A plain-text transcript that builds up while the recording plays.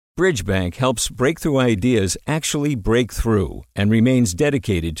Bridgebank helps breakthrough ideas actually break through and remains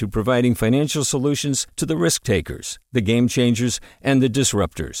dedicated to providing financial solutions to the risk takers, the game changers, and the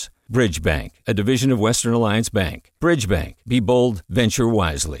disruptors. Bridgebank, a division of Western Alliance Bank. Bridgebank. Be bold, venture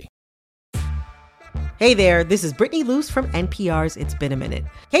wisely. Hey there, this is Brittany Luce from NPR's It's Been a Minute.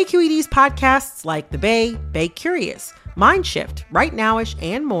 KQED's podcasts like The Bay, Bay Curious, Mind Shift, Right Nowish,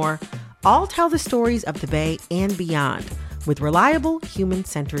 and more all tell the stories of the Bay and beyond with reliable,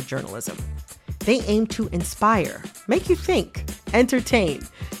 human-centered journalism. They aim to inspire, make you think, entertain,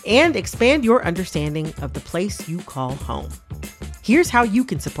 and expand your understanding of the place you call home. Here's how you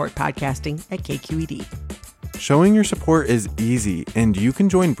can support podcasting at KQED. Showing your support is easy, and you can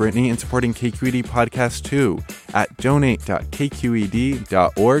join Brittany in supporting KQED Podcast too at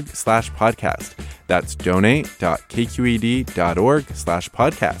donate.kqed.org/podcast. That's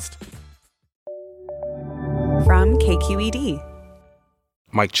donate.kqed.org/podcast. From KQED.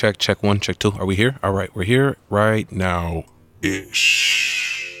 Mic check, check 1, check 2. Are we here? All right, we're here right now.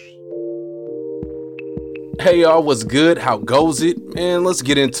 Ish. Hey y'all, what's good? How goes it? Man, let's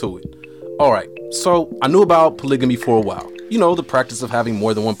get into it. All right, so I knew about polygamy for a while. You know, the practice of having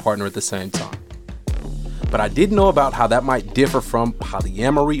more than one partner at the same time. But I didn't know about how that might differ from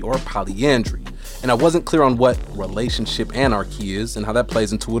polyamory or polyandry. And I wasn't clear on what relationship anarchy is and how that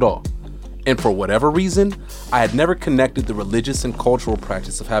plays into it all. And for whatever reason, I had never connected the religious and cultural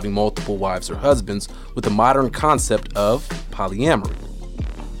practice of having multiple wives or husbands with the modern concept of polyamory.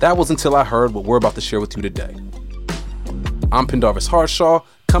 That was until I heard what we're about to share with you today. I'm Pendarvis Harshaw,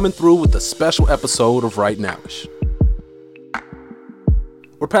 coming through with a special episode of Right Nowish.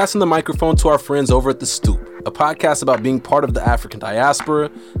 We're passing the microphone to our friends over at The Stoop, a podcast about being part of the African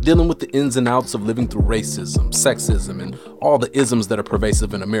diaspora, dealing with the ins and outs of living through racism, sexism, and all the isms that are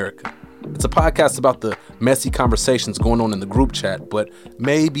pervasive in America. It's a podcast about the messy conversations going on in the group chat, but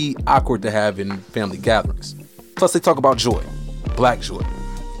may be awkward to have in family gatherings. Plus, they talk about joy, black joy.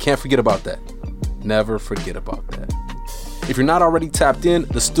 Can't forget about that. Never forget about that. If you're not already tapped in,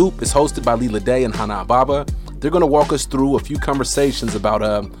 The Stoop is hosted by Leela Day and Hana Ababa. They're going to walk us through a few conversations about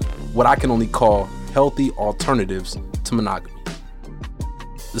what I can only call healthy alternatives to monogamy.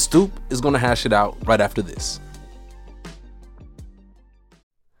 The Stoop is going to hash it out right after this.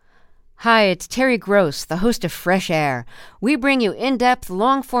 Hi, it's Terry Gross, the host of Fresh Air. We bring you in-depth,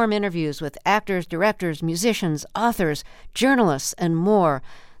 long-form interviews with actors, directors, musicians, authors, journalists, and more.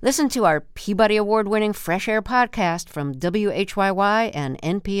 Listen to our Peabody Award-winning Fresh Air podcast from WHYY and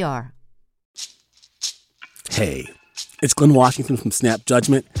NPR. Hey, it's Glenn Washington from Snap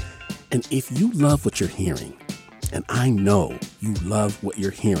Judgment. And if you love what you're hearing, and I know you love what you're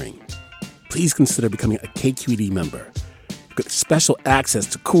hearing, please consider becoming a KQED member. Get special access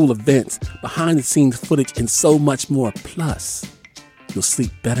to cool events, behind-the-scenes footage, and so much more. Plus, you'll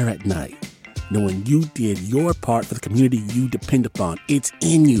sleep better at night knowing you did your part for the community you depend upon. It's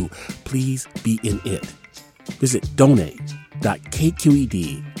in you. Please be in it. Visit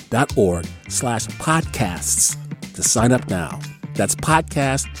donate.kqed.org/podcasts to sign up now. That's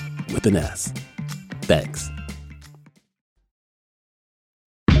podcast with an S. Thanks.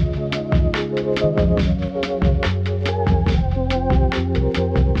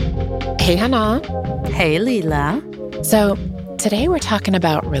 Hey, Hana. Hey, Leela. So today we're talking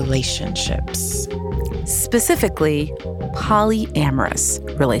about relationships. Specifically, polyamorous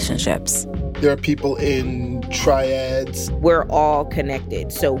relationships. There are people in triads. We're all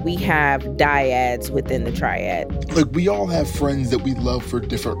connected, so we have dyads within the triad. Like, we all have friends that we love for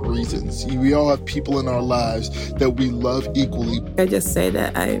different reasons. We all have people in our lives that we love equally. I just say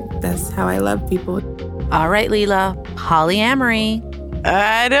that that's how I love people. All right, Leela, polyamory.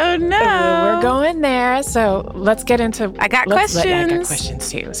 I don't know. We're going there, so let's get into... I got questions. I got questions,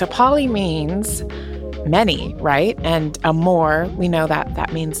 too. So poly means many, right? And amor, we know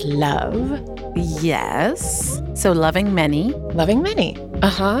that means love. Yes. So loving many. Loving many.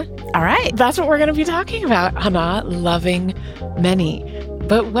 Uh-huh. All right. That's what we're going to be talking about, Hana, loving many.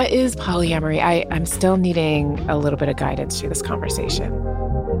 But what is polyamory? I'm still needing a little bit of guidance through this conversation.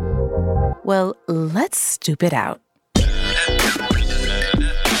 Well, let's stoop it out.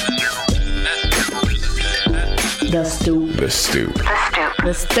 The Stoop. The Stoop.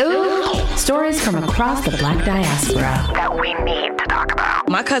 The Stoop. Stories from across the Black diaspora that we need to talk about.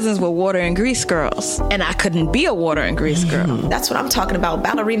 My cousins were water and grease girls, and I couldn't be a water and grease girl. That's what I'm talking about,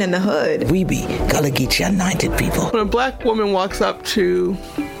 ballerina in the hood. We be Gullah Geechee United people. When a black woman walks up to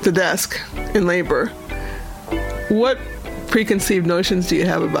the desk in labor, what preconceived notions do you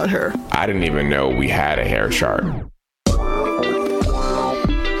have about her? I didn't even know we had a hair chart.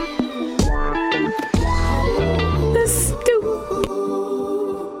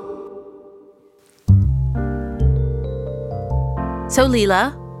 So,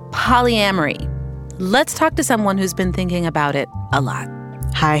 Leela, polyamory. Let's talk to someone who's been thinking about it a lot.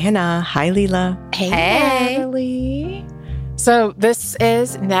 Hi, Hannah. Hi, Leela. Hey, Natalie. So this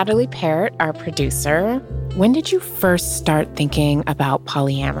is Natalie Parrott, our producer. When did you first start thinking about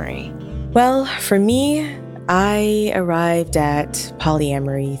polyamory? Well, for me, I arrived at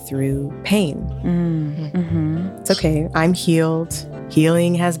polyamory through pain. It's okay. I'm healed.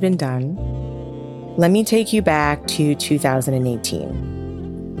 Healing has been done. Let me take you back to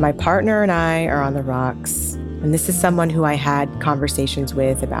 2018. My partner and I are on the rocks, and this is someone who I had conversations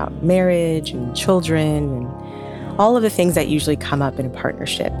with about marriage and children and all of the things that usually come up in a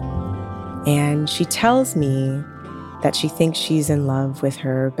partnership. And she tells me that she thinks she's in love with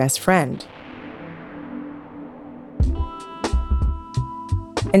her best friend.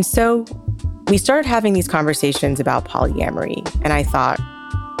 And so we started having these conversations about polyamory. And I thought,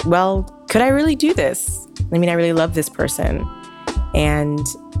 well, could I really do this? I mean, I really love this person. And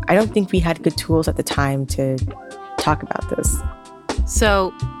I don't think we had good tools at the time to talk about this.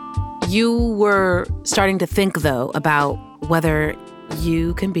 So you were starting to think, though, about whether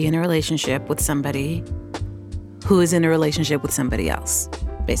you can be in a relationship with somebody who is in a relationship with somebody else,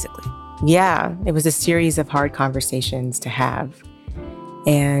 basically. Yeah, it was a series of hard conversations to have.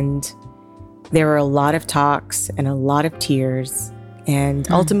 And there were a lot of talks and a lot of tears. And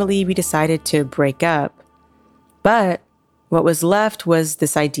ultimately, we decided to break up. But what was left was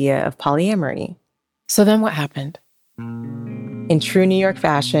this idea of polyamory. So then what happened? In true New York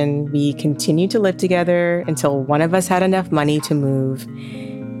fashion, we continued to live together until one of us had enough money to move.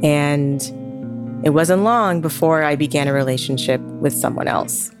 And it wasn't long before I began a relationship with someone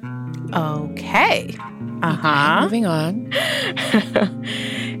else. Okay. Moving on.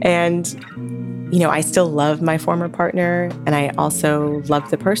 And, you know, I still love my former partner, and I also loved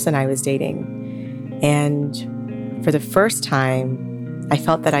the person I was dating. And for the first time, I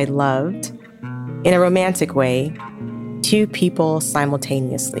felt that I loved, in a romantic way, two people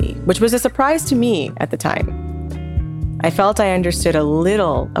simultaneously, which was a surprise to me at the time. I felt I understood a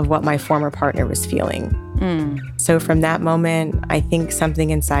little of what my former partner was feeling. So from that moment, I think something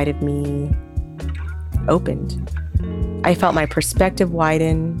inside of me opened. I felt my perspective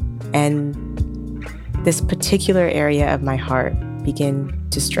widen, and this particular area of my heart begin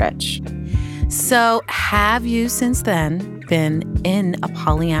to stretch. So have you since then been in a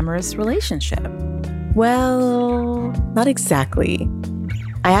polyamorous relationship? Well, not exactly.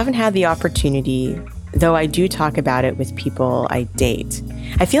 I haven't had the opportunity, though I do talk about it with people I date.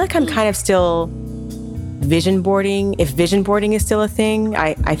 I feel like I'm kind of still vision boarding. If vision boarding is still a thing,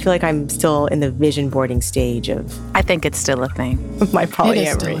 I feel like I'm still in the vision boarding stage of... I think it's still a thing. My polyamory. It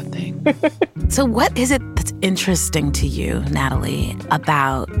is still a thing. So what is it that's interesting to you, Natalie,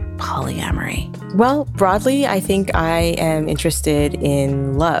 about polyamory? Well, broadly, I think I am interested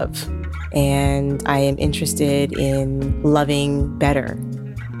in love. And I am interested in loving better.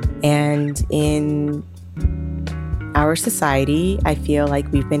 And in our society, I feel like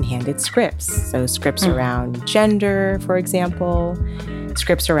we've been handed scripts. So scripts around gender, for example,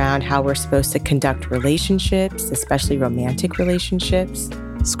 scripts around how we're supposed to conduct relationships, especially romantic relationships.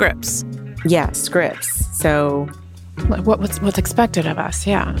 Scripts. Yeah, scripts. So what's expected of us,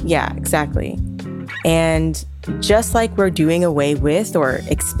 yeah. Yeah, exactly. And just like we're doing away with or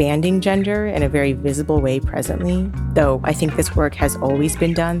expanding gender in a very visible way presently, though I think this work has always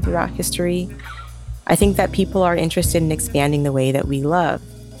been done throughout history, I think that people are interested in expanding the way that we love.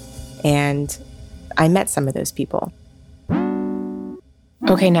 And I met some of those people.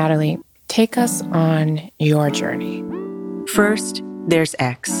 Okay, Natalie, take us on your journey. First, there's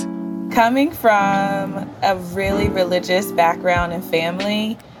X. Coming from a really religious background and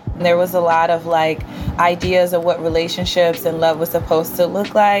family, there was a lot of ideas of what relationships and love was supposed to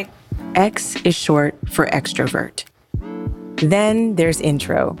look like. X is short for extrovert. Then there's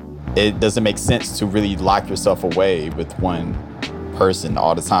intro. It doesn't make sense to really lock yourself away with one person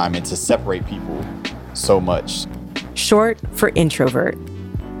all the time and to separate people so much. Short for introvert.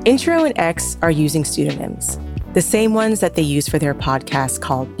 Intro and X are using pseudonyms, the same ones that they use for their podcast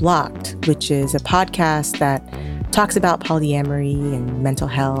called Blocked, which is a podcast that talks about polyamory and mental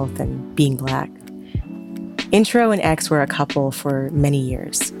health and being Black. Intro and X were a couple for many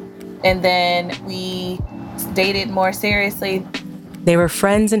years. And then we dated more seriously. They were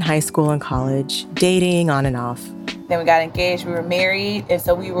friends in high school and college, dating on and off. Then we got engaged, we were married, and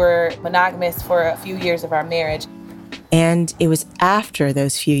so we were monogamous for a few years of our marriage. And it was after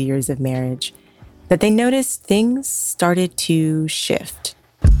those few years of marriage that they noticed things started to shift.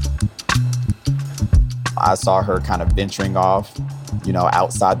 I saw her kind of venturing off,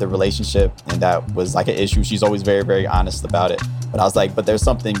 outside the relationship. And that was like an issue. She's always very, very honest about it. But I was like, but there's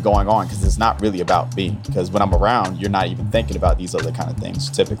something going on because it's not really about me. Because when I'm around, you're not even thinking about these other kind of things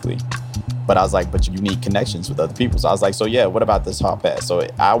typically. But I was like, but you need connections with other people. So I was like, so yeah, what about this hot pass? So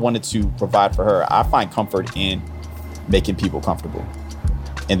I wanted to provide for her. I find comfort in making people comfortable.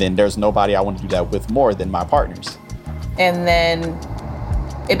 And then there's nobody I want to do that with more than my partners. And then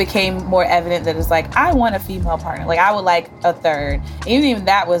it became more evident that it's like, I want a female partner. Like, I would like a third. And even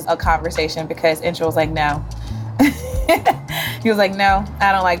that was a conversation because Intro was like, no. He was like, no,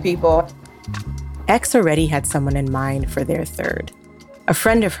 I don't like people. X already had someone in mind for their third, a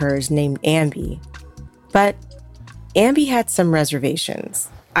friend of hers named Ambi. But Ambi had some reservations.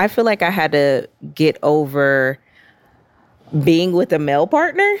 I feel like I had to get over being with a male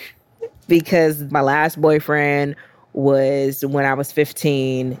partner because my last boyfriend was when I was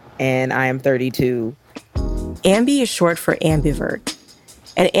 15 and I am 32. Ambi is short for ambivert.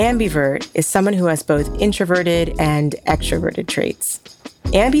 An ambivert is someone who has both introverted and extroverted traits.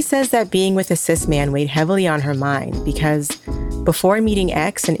 Ambi says that being with a cis man weighed heavily on her mind because before meeting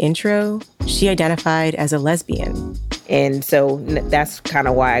X and Intro, she identified as a lesbian. And so that's kind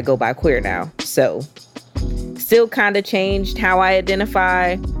of why I go by queer now. So still kind of changed how I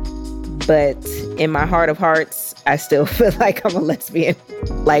identify, but in my heart of hearts, I still feel like I'm a lesbian.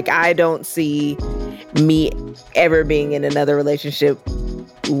 Like, I don't see me ever being in another relationship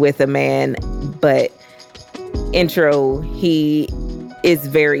with a man, but Intro, he is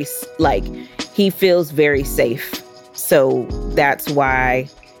very, he feels very safe. So that's why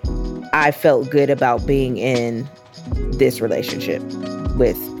I felt good about being in this relationship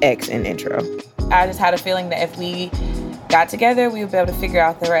with X and Intro. I just had a feeling that if we got together, we would be able to figure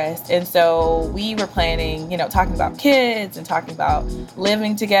out the rest. And so we were planning, talking about kids and talking about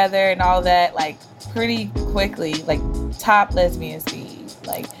living together and all that, like, pretty quickly, like top lesbian speed.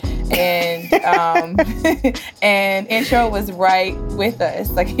 And and Intro was right with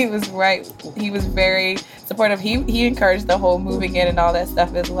us. Like, he was very supportive. He encouraged the whole moving in and all that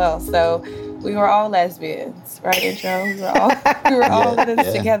stuff as well. So we were all lesbians, right, Intro? We were all in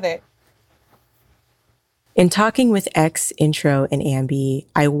this together. In talking with X, Intro, and Ambi,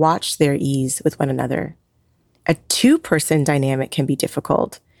 I watched their ease with one another. A two-person dynamic can be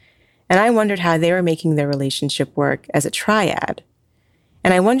difficult, and I wondered how they were making their relationship work as a triad.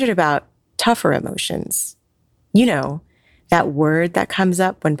 And I wondered about tougher emotions. That word that comes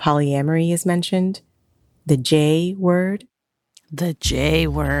up when polyamory is mentioned, the J word. The J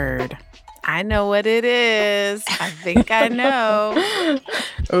word. I know what it is. I think I know.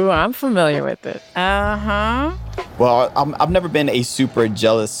 Ooh, I'm familiar with it. Uh-huh. Well, I've never been a super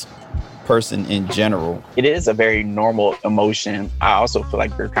jealous person in general. It is a very normal emotion. I also feel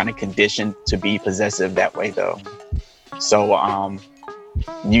like we're kind of conditioned to be possessive that way, though. So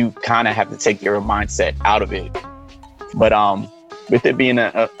you kind of have to take your mindset out of it. But with it being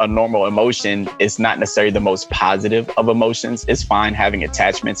a normal emotion, it's not necessarily the most positive of emotions. It's fine having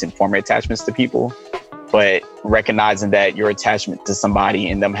attachments and forming attachments to people, but recognizing that your attachment to somebody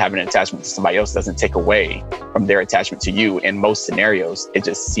and them having an attachment to somebody else doesn't take away from their attachment to you. In most scenarios, it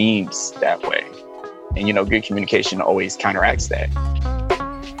just seems that way. And, good communication always counteracts that.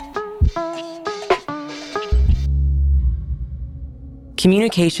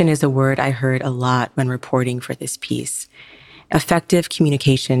 Communication is a word I heard a lot when reporting for this piece. Effective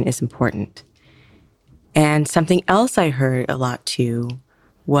communication is important. And something else I heard a lot too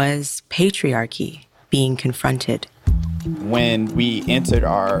was patriarchy being confronted. When we entered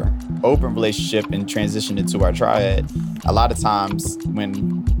our open relationship and transitioned into our triad, a lot of times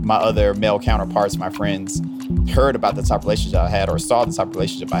when my other male counterparts, my friends, heard about the type of relationship I had or saw the type of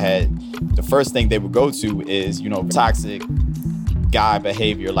relationship I had, the first thing they would go to is, toxic guy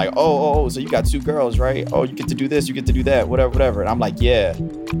behavior, like, oh, so you got two girls, right? Oh, you get to do this, you get to do that, whatever. And I'm like, yeah.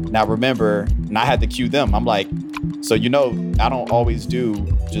 Now remember, and I had to cue them. I'm like, so I don't always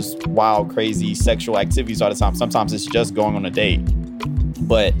do just wild, crazy sexual activities all the time. Sometimes it's just going on a date.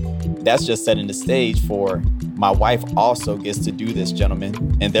 But that's just setting the stage for my wife also gets to do this,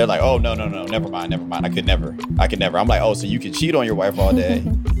 gentlemen. And they're like, oh, no, never mind. I could never. I'm like, oh, so you can cheat on your wife all day.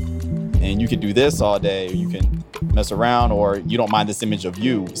 And you can do this all day. Or you can mess around, or you don't mind this image of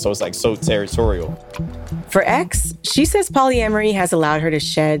you. So it's like so territorial. For X, she says polyamory has allowed her to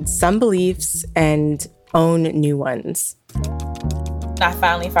shed some beliefs and own new ones. I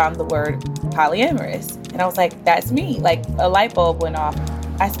finally found the word polyamorous. And I was like, that's me. Like, a light bulb went off.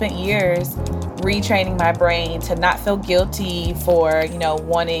 I spent years retraining my brain to not feel guilty for,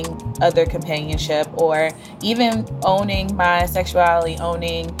 wanting other companionship, or even owning my sexuality,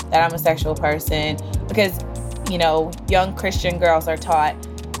 owning that I'm a sexual person. Because, young Christian girls are taught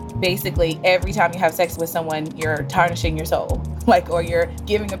basically every time you have sex with someone, you're tarnishing your soul, or you're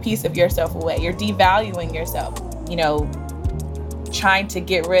giving a piece of yourself away. You're devaluing yourself, trying to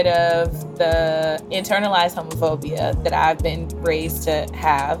get rid of the internalized homophobia that I've been raised to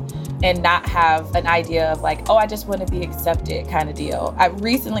have, and not have an idea of I just want to be accepted kind of deal. I've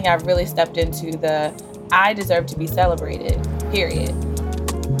really stepped into the I deserve to be celebrated, period.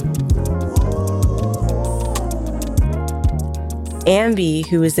 Ambi,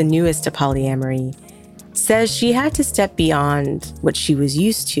 who is the newest to polyamory, says she had to step beyond what she was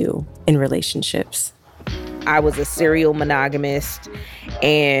used to in relationships. I was a serial monogamist,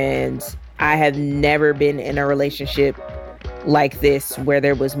 and I have never been in a relationship like this where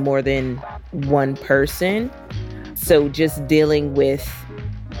there was more than one person. So just dealing with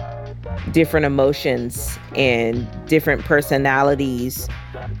different emotions and different personalities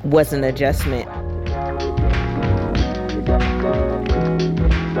was an adjustment.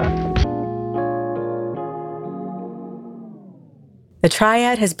 The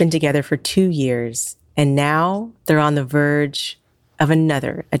triad has been together for 2 years, and now they're on the verge of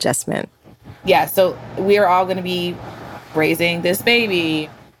another adjustment. Yeah, so we're all going to be raising this baby.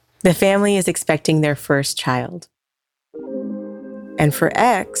 The family is expecting their first child. And for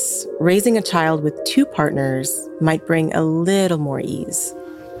X, raising a child with 2 partners might bring a little more ease.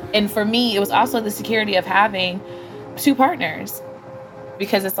 And for me, it was also the security of having 2 partners,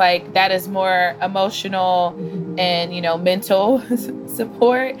 because it's that is more emotional and, mental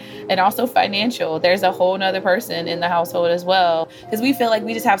support, and also financial. There's a whole nother person in the household as well, because we feel like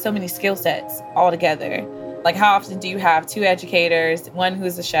we just have so many skill sets all together. How often do you have 2 educators, one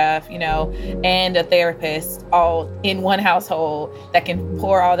who's a chef, and a therapist all in one household that can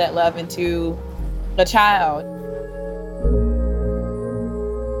pour all that love into a child?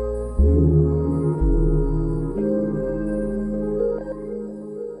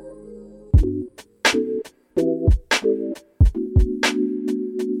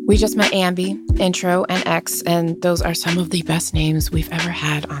 We just met Ambi, Intro, and X, and those are some of the best names we've ever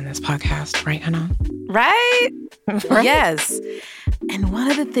had on this podcast, right, Hannah? Right? Yes. And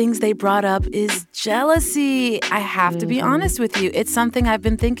one of the things they brought up is jealousy. I have to be honest with you. It's something I've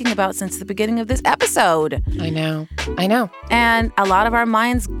been thinking about since the beginning of this episode. I know. And a lot of our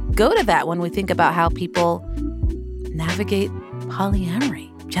minds go to that when we think about how people navigate polyamory,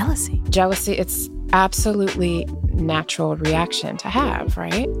 jealousy. Jealousy, it's absolutely natural reaction to have,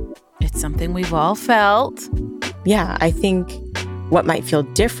 right? It's something we've all felt. Yeah, I think what might feel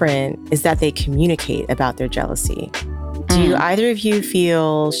different is that they communicate about their jealousy. Do either of you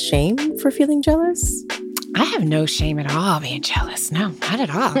feel shame for feeling jealous? I have no shame at all being jealous. No, not at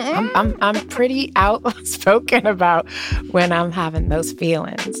all. I'm pretty outspoken about when I'm having those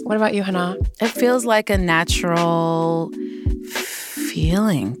feelings. What about you, Hannah? It feels like a natural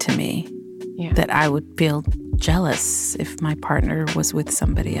feeling to me. Yeah. That I would feel jealous if my partner was with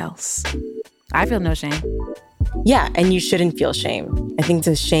somebody else. I feel no shame. Yeah, and you shouldn't feel shame. I think it's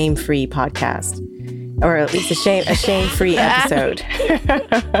a shame-free podcast, or at least a shame-free episode.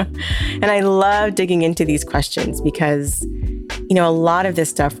 And I love digging into these questions because, a lot of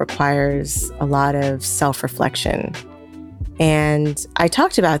this stuff requires a lot of self-reflection. And I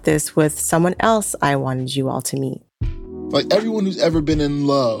talked about this with someone else I wanted you all to meet. Everyone who's ever been in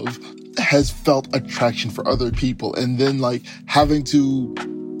love has felt attraction for other people, and then having to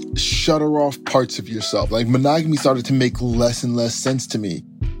shutter off parts of yourself. Monogamy started to make less and less sense to me.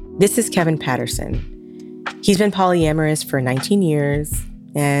 This is Kevin Patterson. He's been polyamorous for 19 years,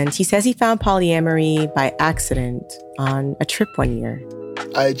 and he says he found polyamory by accident on a trip one year.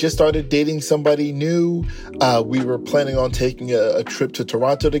 I had just started dating somebody new. We were planning on taking a trip to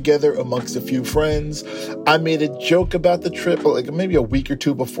Toronto together amongst a few friends. I made a joke about the trip, maybe a week or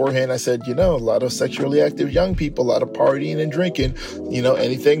 2 beforehand. I said, a lot of sexually active young people, a lot of partying and drinking,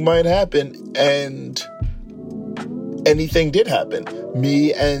 anything might happen. And anything did happen.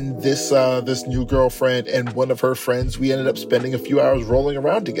 Me and this new girlfriend and one of her friends, we ended up spending a few hours rolling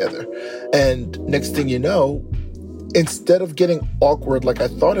around together. And next thing you know, instead of getting awkward like I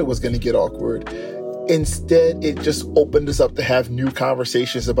thought it was going to get awkward, instead it just opened us up to have new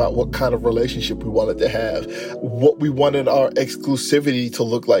conversations about what kind of relationship we wanted to have, what we wanted our exclusivity to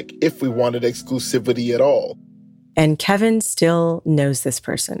look like, if we wanted exclusivity at all. And Kevin still knows this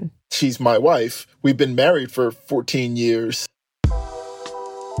person. She's my wife. We've been married for 14 years.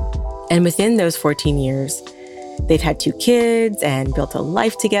 And within those 14 years, They've had 2 kids and built a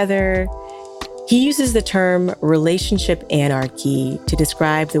life together. He uses the term relationship anarchy to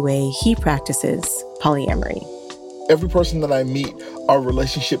describe the way he practices polyamory. Every person that I meet, our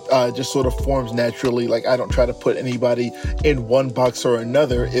relationship just sort of forms naturally. Like, I don't try to put anybody in one box or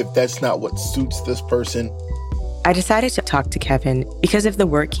another if that's not what suits this person. I decided to talk to Kevin because of the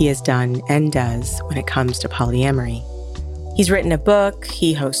work he has done and does when it comes to polyamory. He's written a book,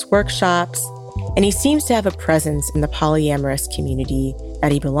 he hosts workshops, and he seems to have a presence in the polyamorous community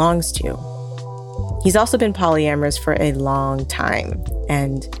that he belongs to. He's also been polyamorous for a long time,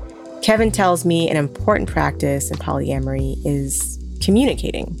 and Kevin tells me an important practice in polyamory is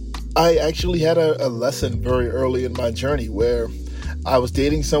communicating. I actually had a lesson very early in my journey where I was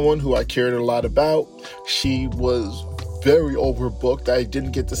dating someone who I cared a lot about. She was very overbooked. I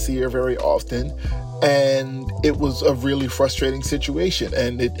didn't get to see her very often. And it was a really frustrating situation.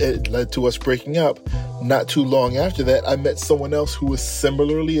 And it led to us breaking up. Not too long after that, I met someone else who was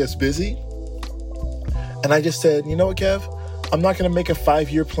similarly as busy. And I just said, you know what, Kev? I'm not going to make a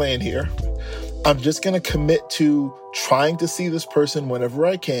 5-year plan here. I'm just going to commit to trying to see this person whenever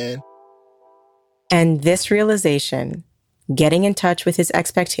I can. And this realization, getting in touch with his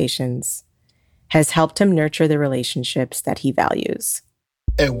expectations, has helped him nurture the relationships that he values.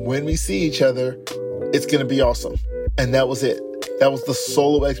 And when we see each other, it's going to be awesome. And that was it. That was the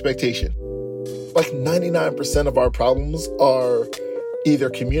solo expectation. Like 99% of our problems are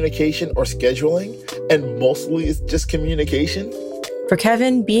either communication or scheduling, and mostly it's just communication. For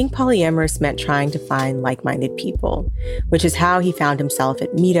Kevin, being polyamorous meant trying to find like-minded people, which is how he found himself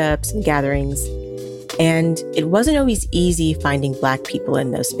at meetups and gatherings. And it wasn't always easy finding Black people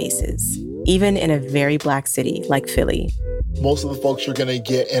in those spaces, even in a very Black city like Philly. Most of the folks you're going to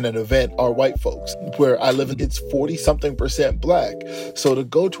get in an event are white folks. Where I live, it's 40-something% Black. So to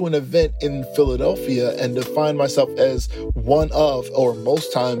go to an event in Philadelphia and to find myself as one of, or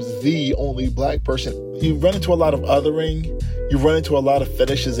most times the only Black person, you run into a lot of othering. You run into a lot of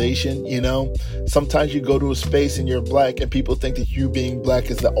fetishization, you know? Sometimes you go to a space and you're Black and people think that you being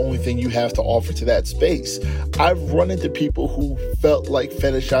Black is the only thing you have to offer to that space. I've run into people who felt like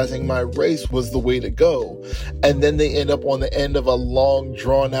fetishizing my race was the way to go. And then they end up on the end of a long,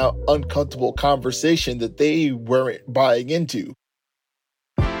 drawn-out, uncomfortable conversation that they weren't buying into.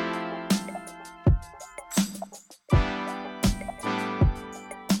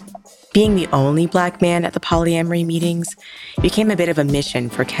 Being the only Black man at the polyamory meetings became a bit of a mission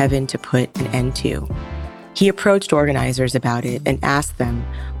for Kevin to put an end to. He approached organizers about it and asked them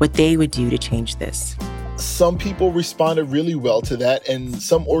what they would do to change this. Some people responded really well to that, and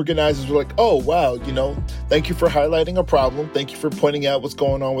some organizers were like, oh, wow, thank you for highlighting a problem. Thank you for pointing out what's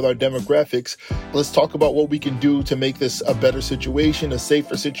going on with our demographics. Let's talk about what we can do to make this a better situation, a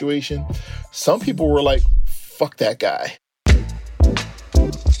safer situation. Some people were like, fuck that guy.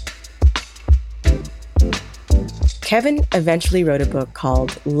 Kevin eventually wrote a book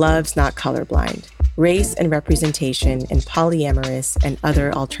called Love's Not Colorblind: Race and Representation in Polyamorous and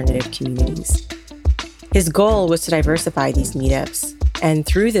Other Alternative Communities. His goal was to diversify these meetups, and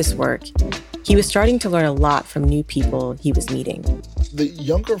through this work, he was starting to learn a lot from new people he was meeting. The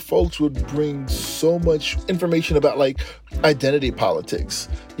younger folks would bring so much information about identity politics,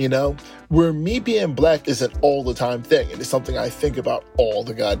 where me being Black is an all the time thing. And it's something I think about all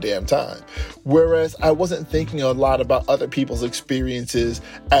the goddamn time. Whereas I wasn't thinking a lot about other people's experiences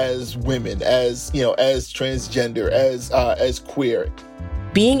as women, as transgender, as queer.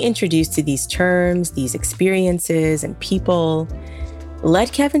 Being introduced to these terms, these experiences, and people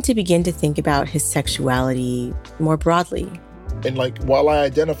led Kevin to begin to think about his sexuality more broadly. And while I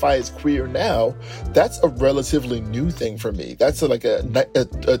identify as queer now, that's a relatively new thing for me. That's a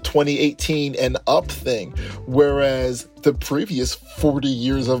 2018 and up thing. Whereas the previous 40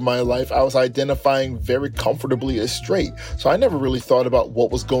 years of my life, I was identifying very comfortably as straight. So I never really thought about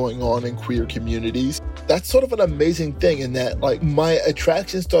what was going on in queer communities. That's sort of an amazing thing in that my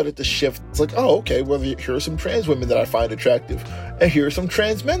attraction started to shift. It's oh, okay, well, here are some trans women that I find attractive. And here are some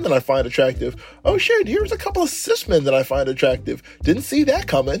trans men that I find attractive. Oh shit, here's a couple of cis men that I find attractive. Didn't see that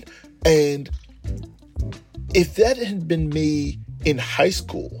coming. And if that had been me in high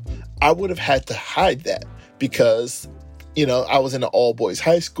school, I would have had to hide that because, I was in an all-boys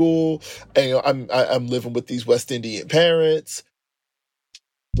high school, and I'm living with these West Indian parents.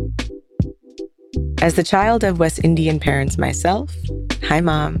 As the child of West Indian parents myself, hi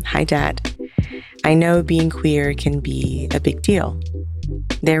Mom, hi Dad, I know being queer can be a big deal.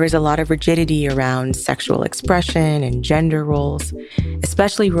 There is a lot of rigidity around sexual expression and gender roles,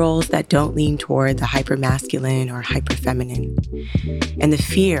 especially roles that don't lean toward the hypermasculine or hyperfeminine. And the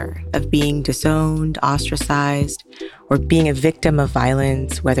fear of being disowned, ostracized, or being a victim of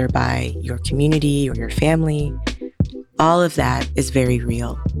violence, whether by your community or your family, all of that is very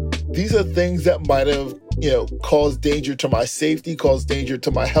real. These are things that might have, caused danger to my safety, caused danger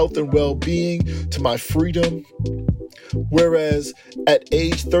to my health and well-being, to my freedom. Whereas at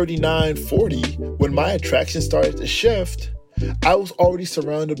age 39, 40, when my attraction started to shift, I was already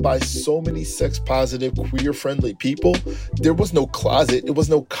surrounded by so many sex-positive, queer-friendly people. There was no closet. It was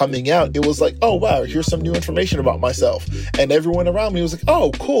no coming out. It was like, oh, wow, here's some new information about myself. And everyone around me was like,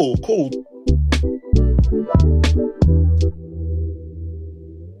 oh, cool.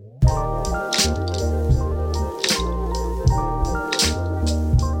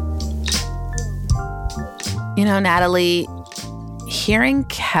 Natalie, hearing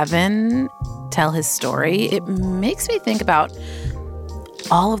Kevin tell his story, it makes me think about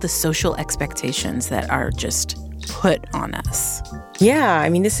all of the social expectations that are just put on us. Yeah,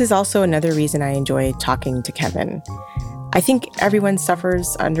 this is also another reason I enjoy talking to Kevin. I think everyone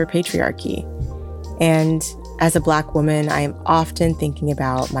suffers under patriarchy. And as a Black woman, I am often thinking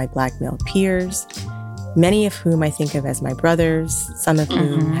about my Black male peers, many of whom I think of as my brothers, some of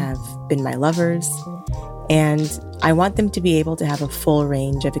whom have been my lovers. And I want them to be able to have a full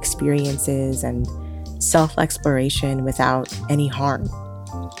range of experiences and self-exploration without any harm.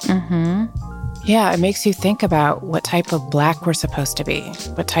 Yeah, it makes you think about what type of Black we're supposed to be,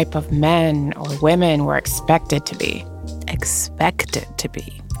 what type of men or women we're expected to be.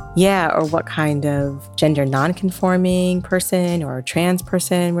 Yeah, or what kind of gender nonconforming person or trans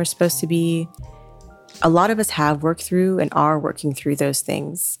person we're supposed to be. A lot of us have worked through and are working through those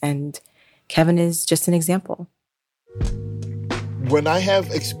things, and Kevin is just an example. When I have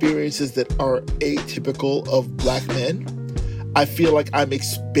experiences that are atypical of Black men, I feel like I'm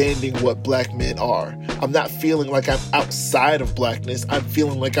expanding what Black men are. I'm not feeling like I'm outside of Blackness. I'm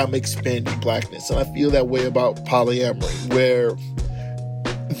feeling like I'm expanding Blackness. And I feel that way about polyamory, where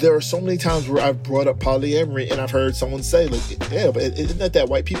there are so many times where I've brought up polyamory and I've heard someone say, like, yeah, but isn't that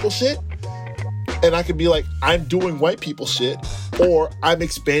white people shit? And I could be like, I'm doing white people shit, or I'm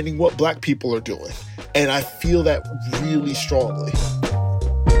expanding what Black people are doing. And I feel that really strongly.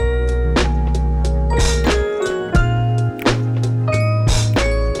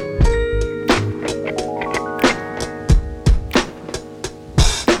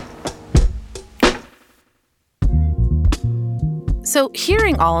 So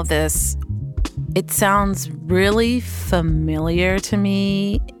hearing all of this, it sounds really familiar to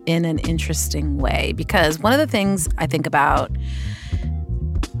me in an interesting way, because one of the things I think about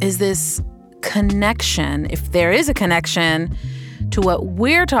is this connection, if there is a connection, to what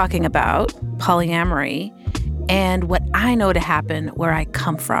we're talking about, polyamory, and what I know to happen where I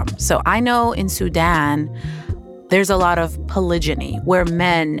come from. So I know in Sudan, there's a lot of polygyny where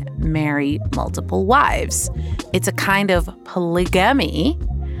men marry multiple wives. It's a kind of polygamy.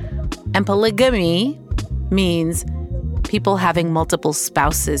 And polygamy means people having multiple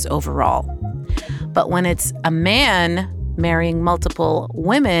spouses overall. But when it's a man marrying multiple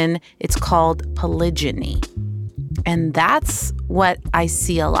women, it's called polygyny. And that's what I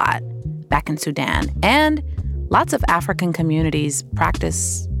see a lot back in Sudan. And lots of African communities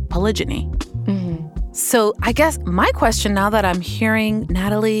practice polygyny. So I guess my question, now that I'm hearing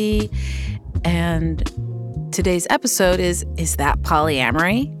Natalie and today's episode, is that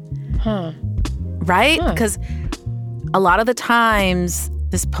polyamory? Right? Because a lot of the times,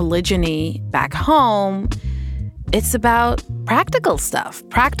 this polygyny back home, it's about practical stuff,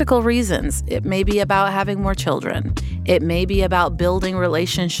 practical reasons. It may be about having more children. It may be about building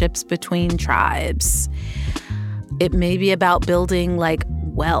relationships between tribes. It may be about building,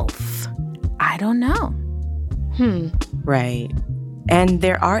 wealth. I don't know. Right. And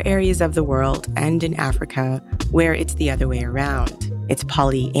there are areas of the world and in Africa where it's the other way around. It's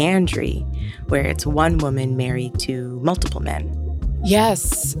polyandry, where it's one woman married to multiple men.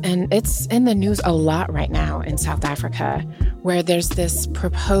 Yes, and it's in the news a lot right now in South Africa, where there's this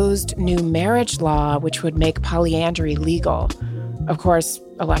proposed new marriage law which would make polyandry legal. Of course,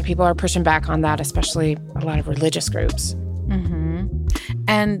 a lot of people are pushing back on that, especially a lot of religious groups.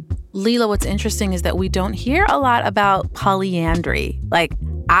 And Leela, what's interesting is that we don't hear a lot about polyandry.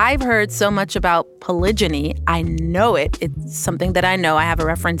 I've heard so much about polygyny. I know it. It's something that I know I have a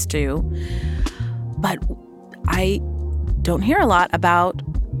reference to. But I don't hear a lot about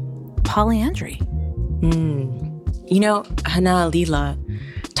polyandry. Hana, Leela,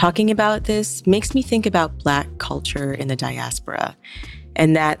 talking about this makes me think about Black culture in the diaspora.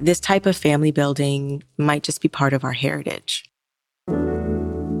 and that this type of family building might just be part of our heritage.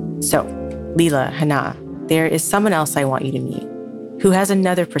 So, Lila, Hannah, there is someone else I want you to meet who has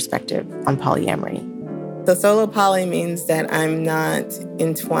another perspective on polyamory. So solo poly means that I'm not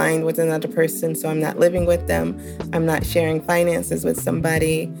entwined with another person, so I'm not living with them. I'm not sharing finances with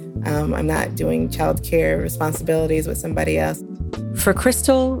somebody. I'm not doing childcare responsibilities with somebody else. For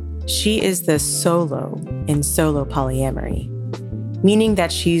Crystal, she is the solo in solo polyamory, meaning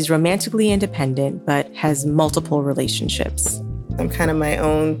that she's romantically independent but has multiple relationships. I'm kind of my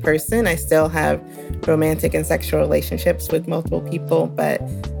own person. I still have romantic and sexual relationships with multiple people, but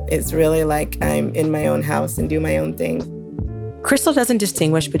it's really like I'm in my own house and do my own thing. Crystal doesn't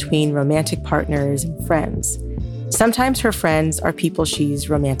distinguish between romantic partners and friends. Sometimes her friends are people she's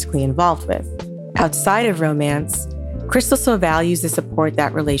romantically involved with. Outside of romance, Crystal still values the support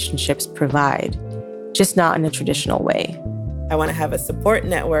that relationships provide, just not in a traditional way. I want to have a support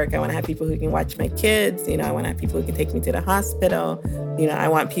network. I want to have people who can watch my kids. I want to have people who can take me to the hospital. I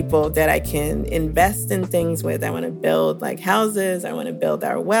want people that I can invest in things with. I want to build like houses. I want to build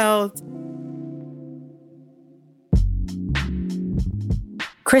our wealth.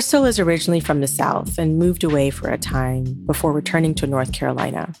 Crystal is originally from the South and moved away for a time before returning to North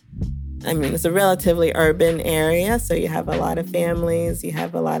Carolina. It's a relatively urban area, so you have a lot of families, you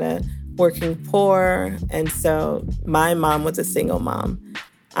have a lot of working poor. And so my mom was a single mom.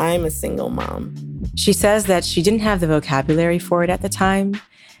 I'm a single mom. She says that she didn't have the vocabulary for it at the time,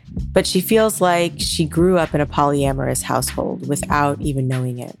 but she feels like she grew up in a polyamorous household without even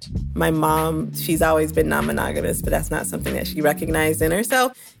knowing it. My mom, she's always been non-monogamous, but that's not something that she recognized in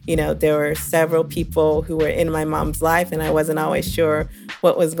herself. There were several people who were in my mom's life, and I wasn't always sure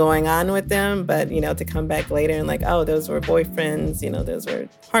what was going on with them. But, to come back later and like, oh, those were boyfriends, those were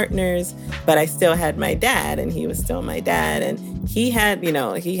partners. But I still had my dad, and he was still my dad. And he had,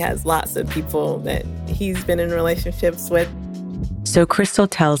 he has lots of people that he's been in relationships with. So Crystal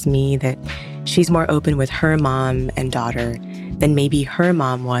tells me that she's more open with her mom and daughter than maybe her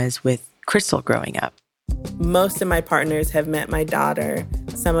mom was with Crystal growing up. Most of my partners have met my daughter.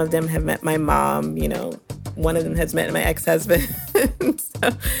 Some of them have met my mom. One of them has met my ex-husband.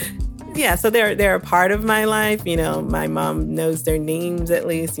 So they're a part of my life. My mom knows their names at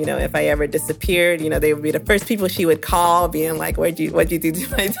least. If I ever disappeared, they would be the first people she would call, being like, what'd you do to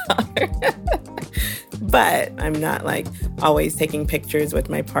my daughter? But I'm not like always taking pictures with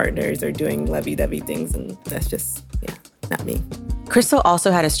my partners or doing lovey-dovey things. And that's just, not me. Crystal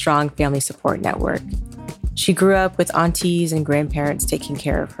also had a strong family support network. She grew up with aunties and grandparents taking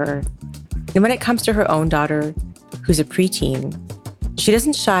care of her. And when it comes to her own daughter, who's a preteen, she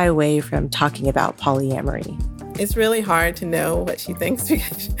doesn't shy away from talking about polyamory. It's really hard to know what she thinks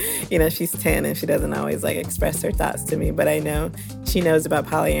because, she's 10 and she doesn't always express her thoughts to me. But I know she knows about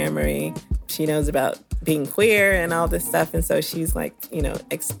polyamory. She knows about being queer and all this stuff. And so she's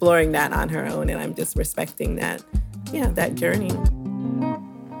exploring that on her own. And I'm just respecting that journey.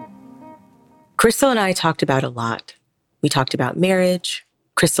 Crystal and I talked about a lot. We talked about marriage.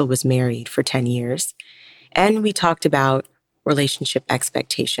 Crystal was married for 10 years. And we talked about relationship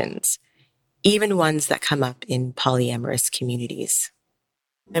expectations, even ones that come up in polyamorous communities.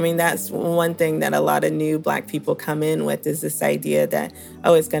 That's one thing that a lot of new Black people come in with is this idea that,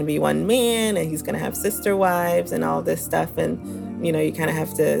 it's going to be one man and he's going to have sister wives and all this stuff. And, you kind of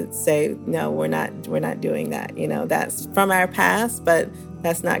have to say, no, we're not doing that. That's from our past, but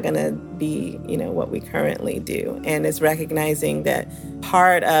that's not going to be, what we currently do. And it's recognizing that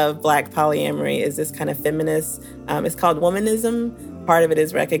part of Black polyamory is this kind of feminist, it's called womanism. Part of it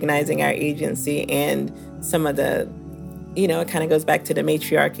is recognizing our agency and some of the, it kind of goes back to the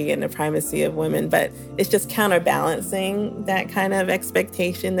matriarchy and the primacy of women, but it's just counterbalancing that kind of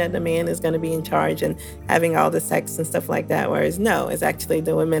expectation that the man is going to be in charge and having all the sex and stuff like that. Whereas no, it's actually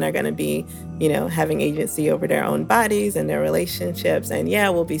the women are going to be, having agency over their own bodies and their relationships. And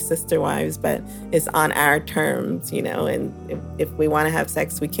we'll be sister wives, but it's on our terms, and if we want to have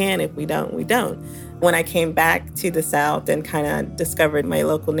sex, we can. If we don't, we don't. When I came back to the South and kind of discovered my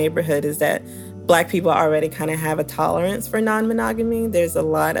local neighborhood is that Black people already kind of have a tolerance for non-monogamy. There's a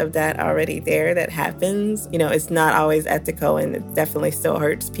lot of that already there that happens. It's not always ethical and it definitely still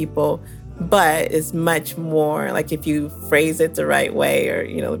hurts people, but it's much more like if you phrase it the right way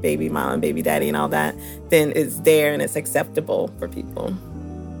or, baby mom and baby daddy and all that, then it's there and it's acceptable for people.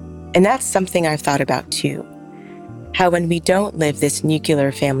 And that's something I've thought about too. How when we don't live this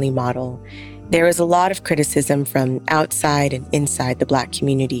nuclear family model, there is a lot of criticism from outside and inside the Black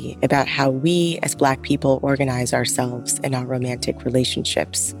community about how we as Black people organize ourselves in our romantic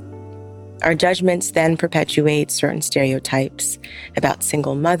relationships. Our judgments then perpetuate certain stereotypes about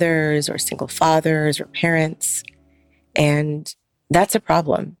single mothers or single fathers or parents. And that's a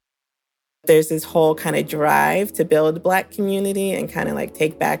problem. There's this whole kind of drive to build a Black community and kind of like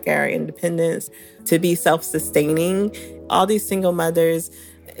take back our independence, to be self-sustaining. All these single mothers,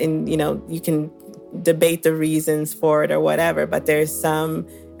 and you can debate the reasons for it or whatever, but there's some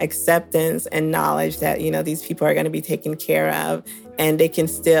acceptance and knowledge that, these people are going to be taken care of, and they can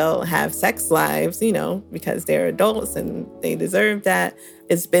still have sex lives, because they're adults and they deserve that.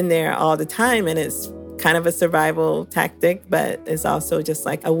 It's been there all the time, and it's kind of a survival tactic, but it's also just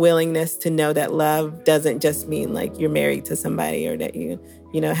like a willingness to know that love doesn't just mean like you're married to somebody or that you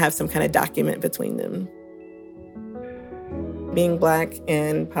have some kind of document between them. Being Black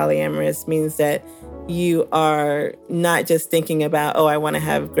and polyamorous means that you are not just thinking about, I want to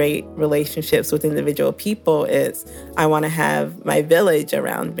have great relationships with individual people. It's, I want to have my village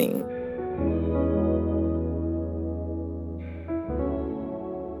around me.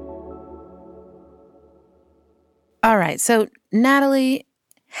 All right. So, Natalie,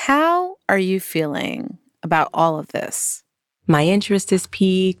 how are you feeling about all of this? My interest is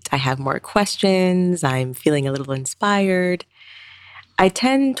piqued. I have more questions. I'm feeling a little inspired. I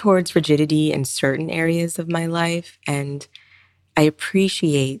tend towards rigidity in certain areas of my life, and I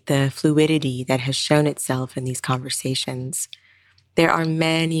appreciate the fluidity that has shown itself in these conversations. There are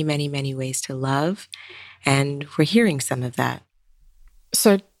many, many, many ways to love, and we're hearing some of that.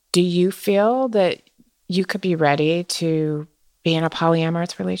 So do you feel that you could be ready to be in a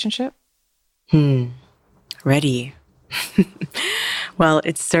polyamorous relationship? Ready. Well,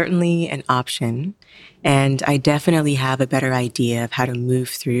 it's certainly an option, and I definitely have a better idea of how to move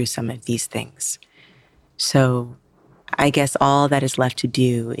through some of these things. So I guess all that is left to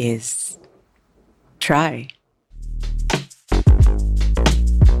do is try.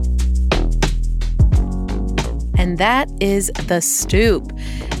 And that is The Stoop.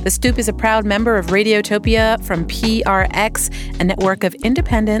 The Stoop is a proud member of Radiotopia from PRX, a network of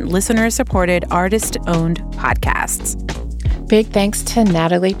independent, listener-supported, artist-owned podcasts. Big thanks to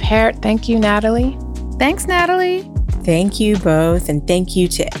Natalie Parrott. Thank you, Natalie. Thanks, Natalie. Thank you both, and thank you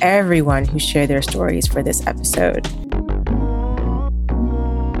to everyone who shared their stories for this episode.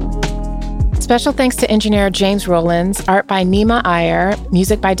 Special thanks to engineer James Rollins, art by Nima Iyer,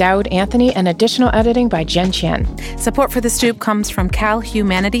 music by Daoud Anthony, and additional editing by Jen Chen. Support for The Stoop comes from Cal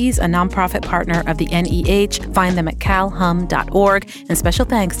Humanities, a nonprofit partner of the NEH. Find them at calhum.org. And special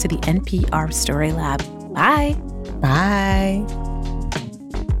thanks to the NPR Story Lab. Bye. Bye.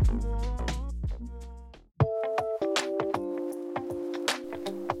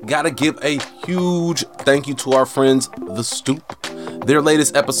 Gotta give a huge thank you to our friends, The Stoop. Their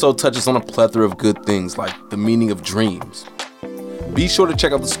latest episode touches on a plethora of good things like the meaning of dreams. Be sure to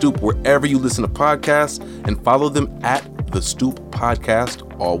check out The Stoop wherever you listen to podcasts and follow them at The Stoop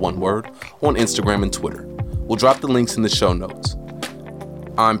Podcast, all one word, on Instagram and Twitter. We'll drop the links in the show notes.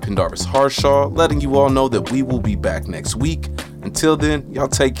 I'm Pendarvis Harshaw, letting you all know that we will be back next week. Until then, y'all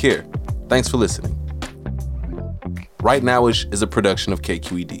take care. Thanks for listening. Right Now-ish is a production of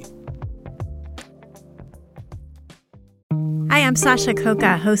KQED. Hi, I'm Sasha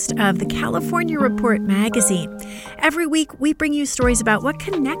Khokha, host of the California Report magazine. Every week, we bring you stories about what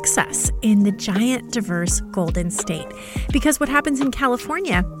connects us in the giant, diverse Golden State. Because what happens in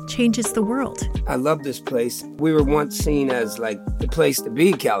California changes the world. I love this place. We were once seen as like the place to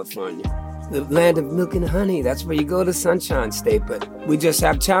be, California. The land of milk and honey. That's where you go to Sunshine State, but we just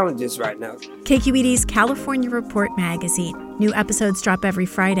have challenges right now. KQED's California Report magazine. New episodes drop every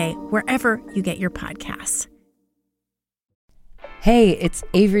Friday, wherever you get your podcasts. Hey, it's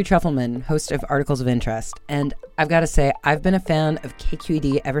Avery Trufelman, host of Articles of Interest. And I've got to say, I've been a fan of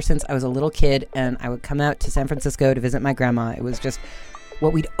KQED ever since I was a little kid and I would come out to San Francisco to visit my grandma. It was just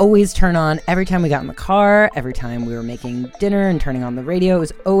what we'd always turn on every time we got in the car, every time we were making dinner and turning on the radio. It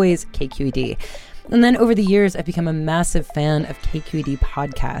was always KQED. And then over the years, I've become a massive fan of KQED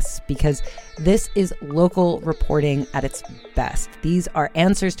podcasts because this is local reporting at its best. These are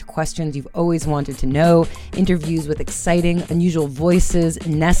answers to questions you've always wanted to know, interviews with exciting, unusual voices,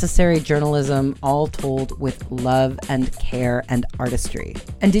 necessary journalism, all told with love and care and artistry.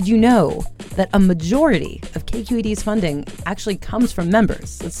 And did you know that a majority of KQED's funding actually comes from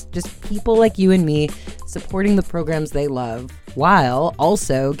members? It's just people like you and me supporting the programs they love, while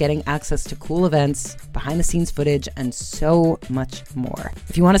also getting access to cool events, behind-the-scenes footage, and so much more.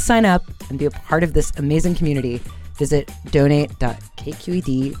 If you want to sign up and be a part of this amazing community, visit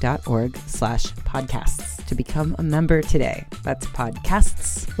donate.kqed.org/podcasts to become a member today. That's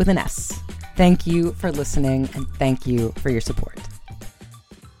podcasts with an S. Thank you for listening, and thank you for your support.